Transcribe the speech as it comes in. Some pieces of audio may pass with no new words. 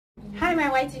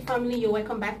my YT family, you're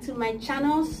welcome back to my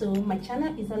channel. So my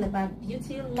channel is all about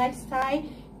beauty, lifestyle,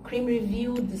 cream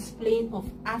review, displaying of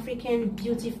African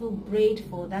beautiful braid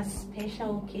for that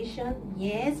special occasion.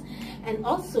 Yes, and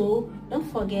also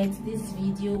don't forget this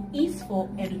video is for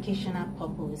educational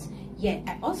purpose. Yeah,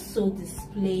 I also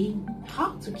display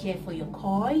how to care for your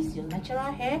coils, your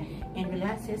natural hair, and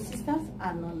relax hair. Sisters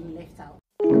are not left out.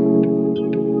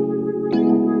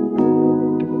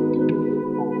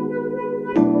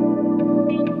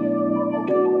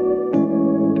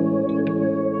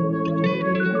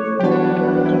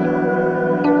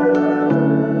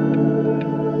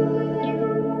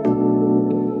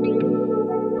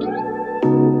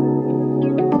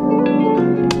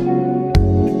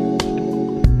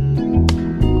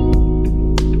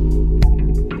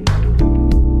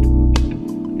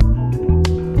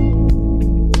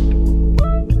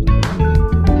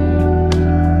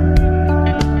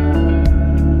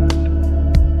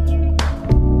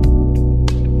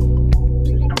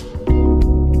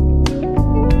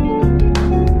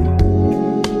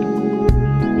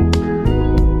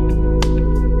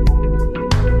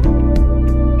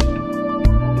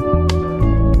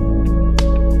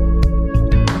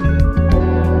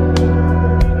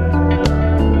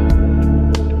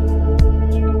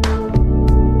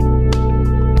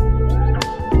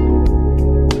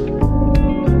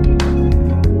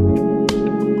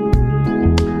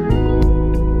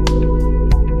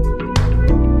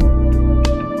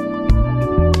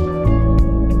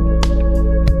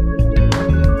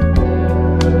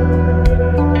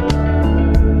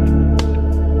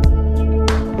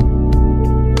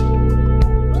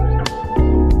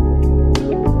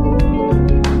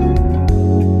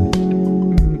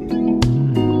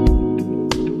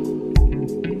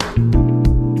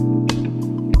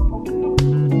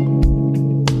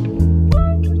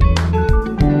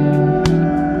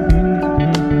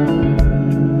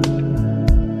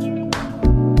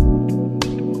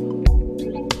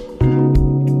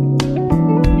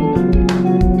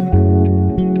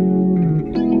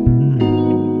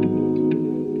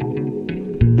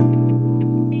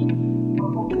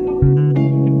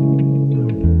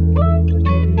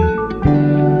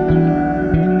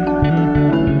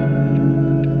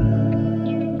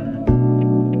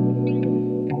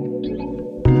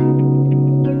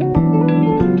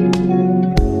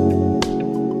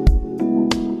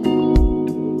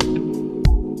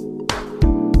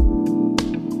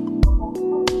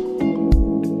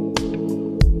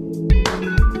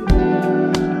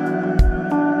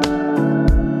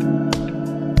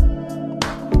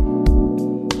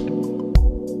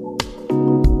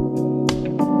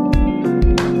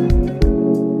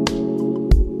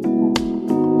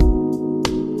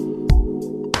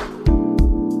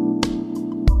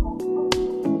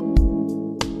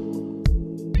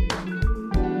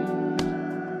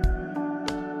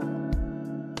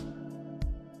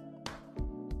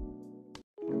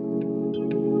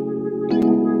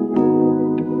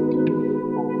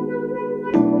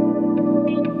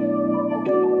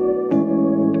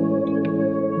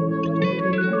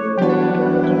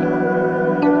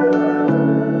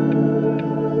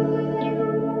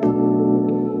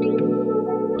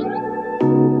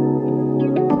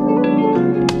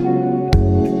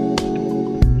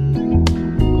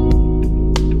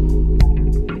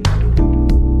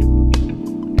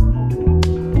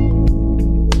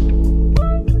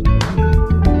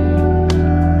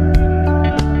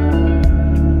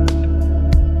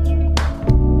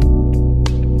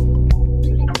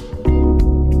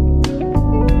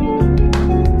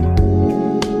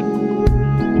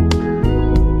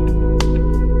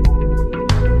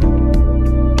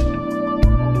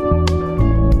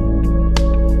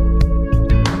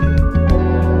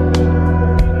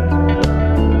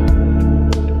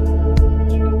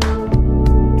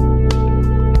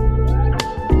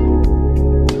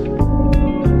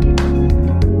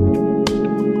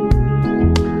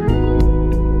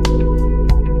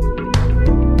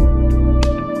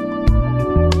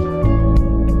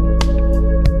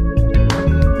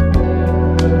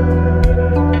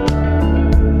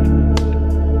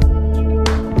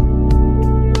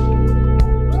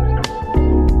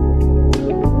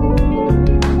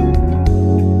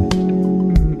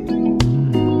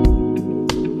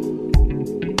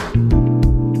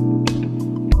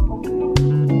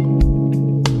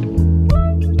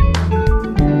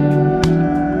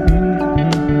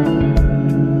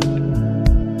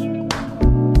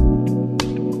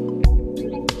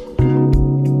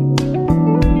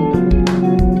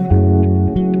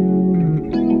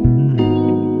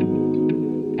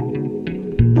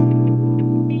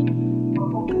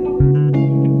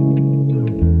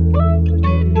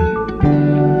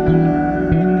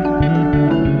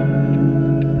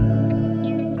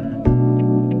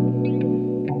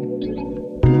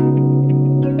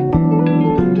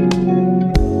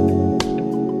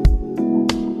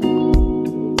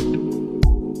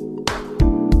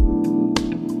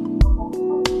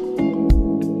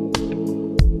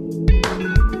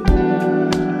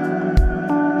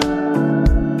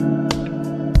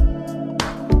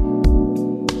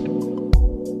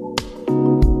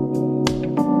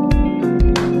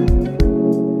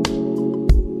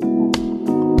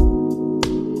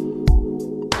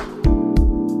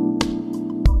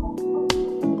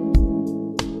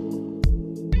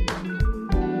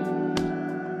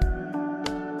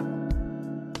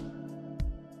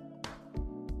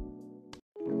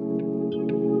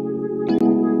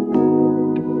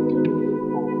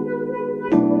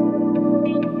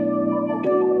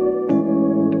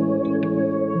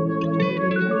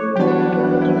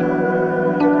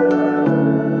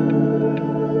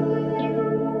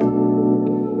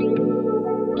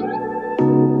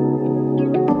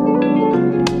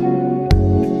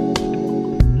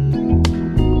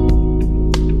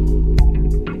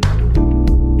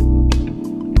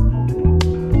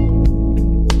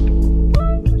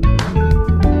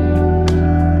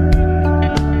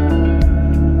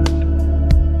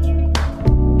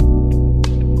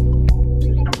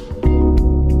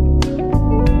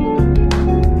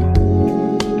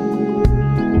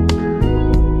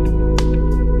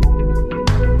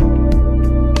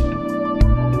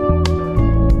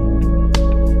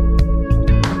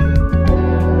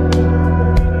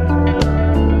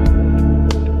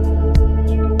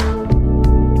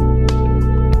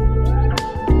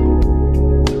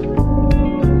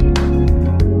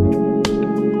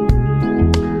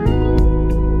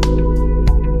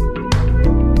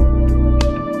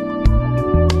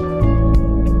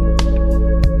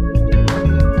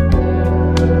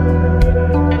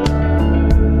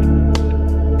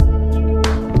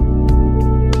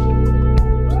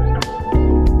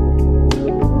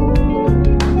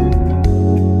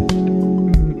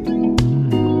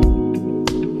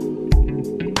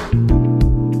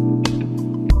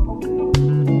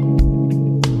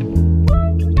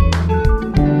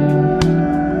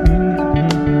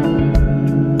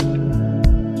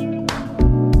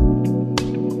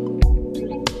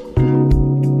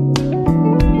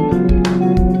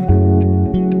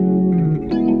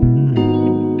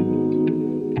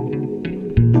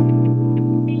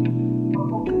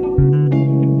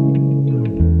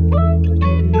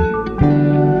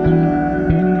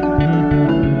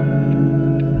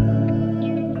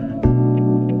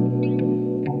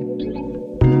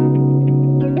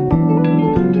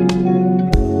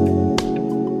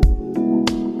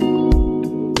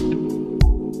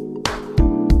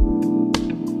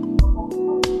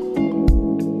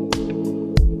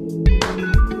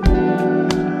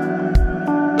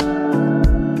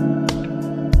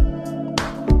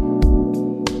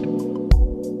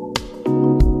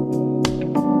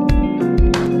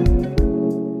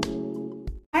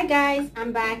 guys,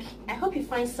 I'm back. I hope you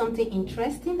find something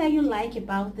interesting that you like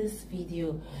about this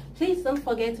video. Please don't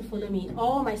forget to follow me on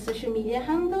all my social media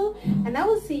handle, and I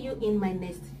will see you in my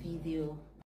next video.